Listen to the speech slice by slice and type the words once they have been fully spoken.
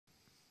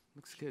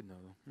Looks good,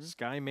 though.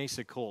 Sky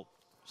Mesa Colt.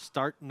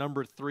 Start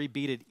number 3,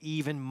 beat it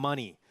even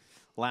money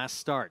last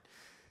start.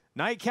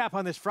 Nightcap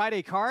on this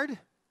Friday card.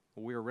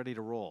 We are ready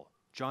to roll.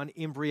 John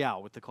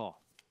Imbrial with the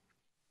call.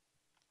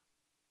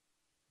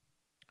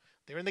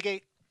 They're in the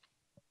gate.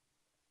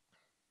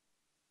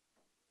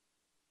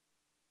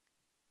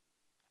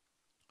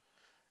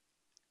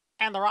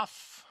 And they're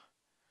off.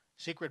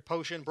 Secret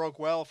Potion broke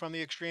well from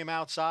the extreme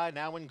outside.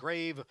 Now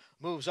Engrave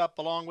moves up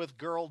along with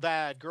Girl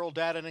Dad. Girl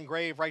Dad and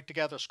Engrave right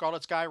together.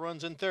 Scarlet Sky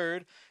runs in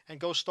third, and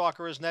Ghost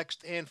Stalker is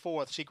next in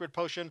fourth. Secret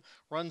Potion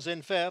runs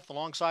in fifth,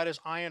 alongside his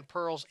Iron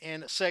Pearls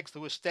in sixth,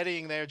 who is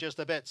steadying there just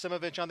a bit.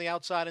 Simovich on the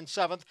outside in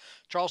seventh.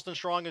 Charleston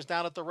Strong is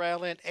down at the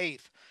rail in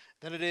eighth.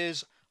 Then it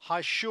is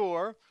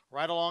Hashur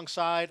right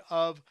alongside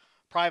of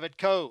Private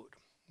Code.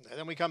 And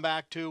then we come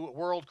back to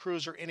World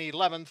Cruiser in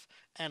 11th,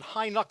 and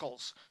High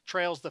Knuckles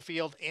trails the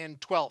field in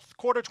 12th.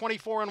 Quarter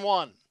 24 and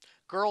 1.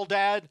 Girl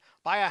Dad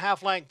by a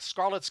half length.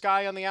 Scarlet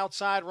Sky on the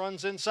outside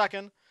runs in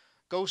second.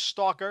 Ghost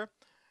Stalker.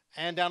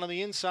 And down on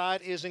the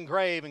inside is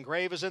Engrave.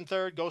 Engrave is in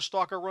third. Ghost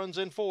Stalker runs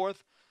in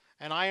fourth.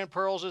 And Iron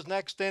Pearls is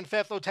next in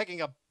fifth. Though taking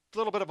a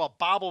little bit of a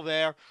bobble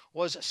there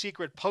was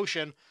Secret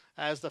Potion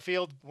as the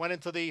field went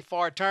into the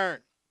far turn.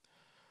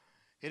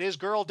 It is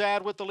Girl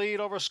Dad with the lead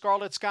over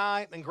Scarlet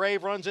Sky.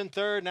 Engrave runs in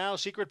third. Now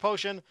Secret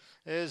Potion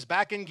is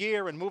back in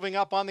gear and moving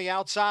up on the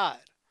outside.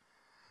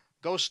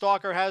 Ghost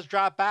Stalker has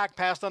dropped back,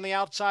 passed on the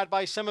outside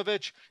by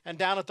Simovich, and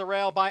down at the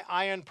rail by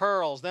Iron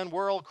Pearls. Then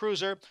World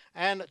Cruiser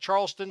and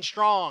Charleston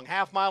Strong.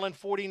 Half mile in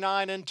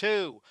 49 and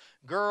 2.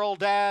 Girl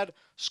Dad,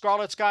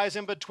 Scarlet Sky's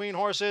in between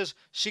horses.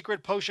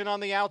 Secret Potion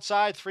on the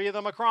outside, 3 of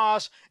them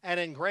across.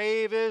 And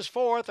Engrave is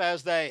fourth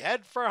as they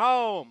head for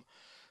home.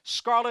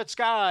 Scarlet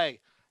Sky.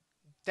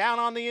 Down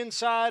on the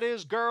inside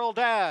is Girl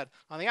Dad.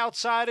 On the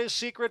outside is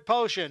Secret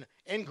Potion.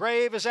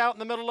 Engrave is out in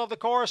the middle of the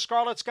course.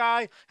 Scarlet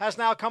Sky has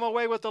now come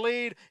away with the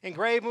lead.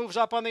 Engrave moves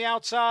up on the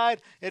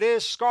outside. It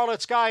is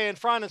Scarlet Sky in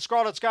front, and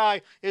Scarlet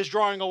Sky is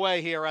drawing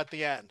away here at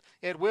the end.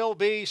 It will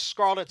be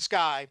Scarlet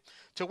Sky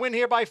to win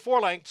here by 4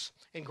 lengths.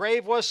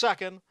 Engrave was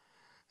second,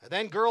 and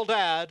then Girl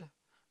Dad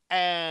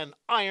and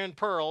Iron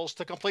Pearls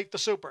to complete the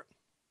super.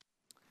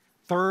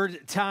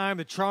 Third time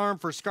the charm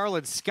for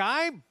Scarlet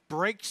Sky,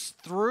 breaks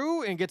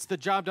through and gets the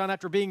job done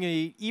after being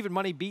a even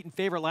money beaten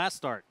favorite last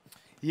start.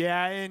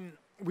 Yeah, and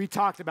we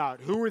talked about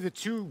who were the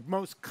 2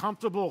 most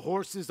comfortable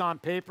horses on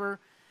paper,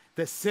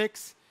 the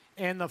 6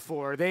 and the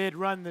 4. They had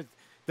run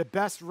the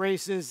best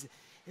races.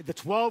 The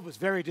 12 was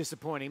very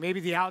disappointing. Maybe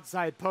the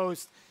outside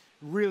post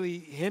really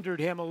hindered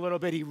him a little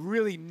bit. He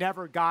really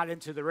never got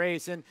into the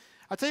race. And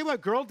I'll tell you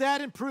what, Girl Dad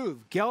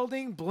improved.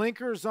 Gelding,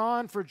 blinkers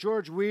on for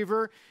George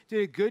Weaver. Did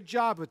a good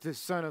job with this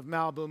son of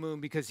Malibu Moon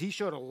because he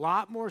showed a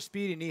lot more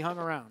speed and he hung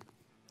around.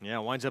 Yeah,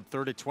 winds up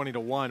third at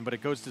 20-1, but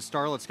it goes to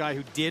Scarlet Sky,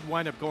 who did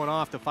wind up going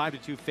off the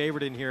 5-2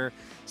 favorite in here.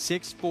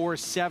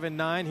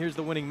 6-4-7-9. Here's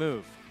the winning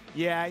move.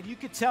 Yeah, you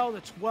could tell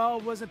the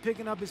 12 wasn't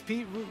picking up his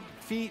feet.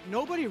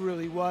 Nobody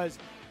really was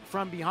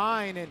from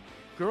behind. And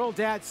Girl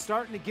Dad's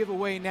starting to give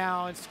away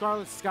now, and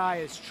Scarlet Sky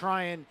is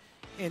trying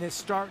and is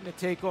starting to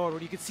take over.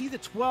 You can see the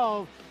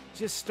 12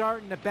 just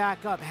starting to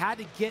back up. Had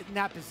to get in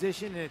that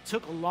position, and it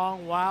took a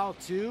long while,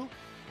 too.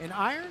 And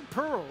Iron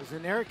Pearls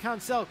and Eric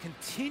Council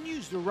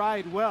continues to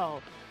ride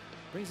well.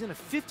 Brings in a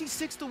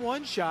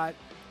 56-1 shot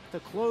to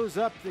close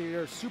up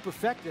their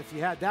superfecta. If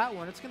you had that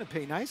one, it's going to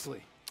pay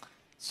nicely.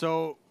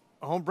 So,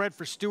 homebred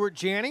for Stuart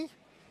Janney.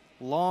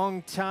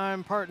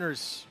 Longtime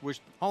partners with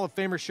Hall of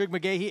Famer Shug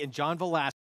McGahee and John Velasquez.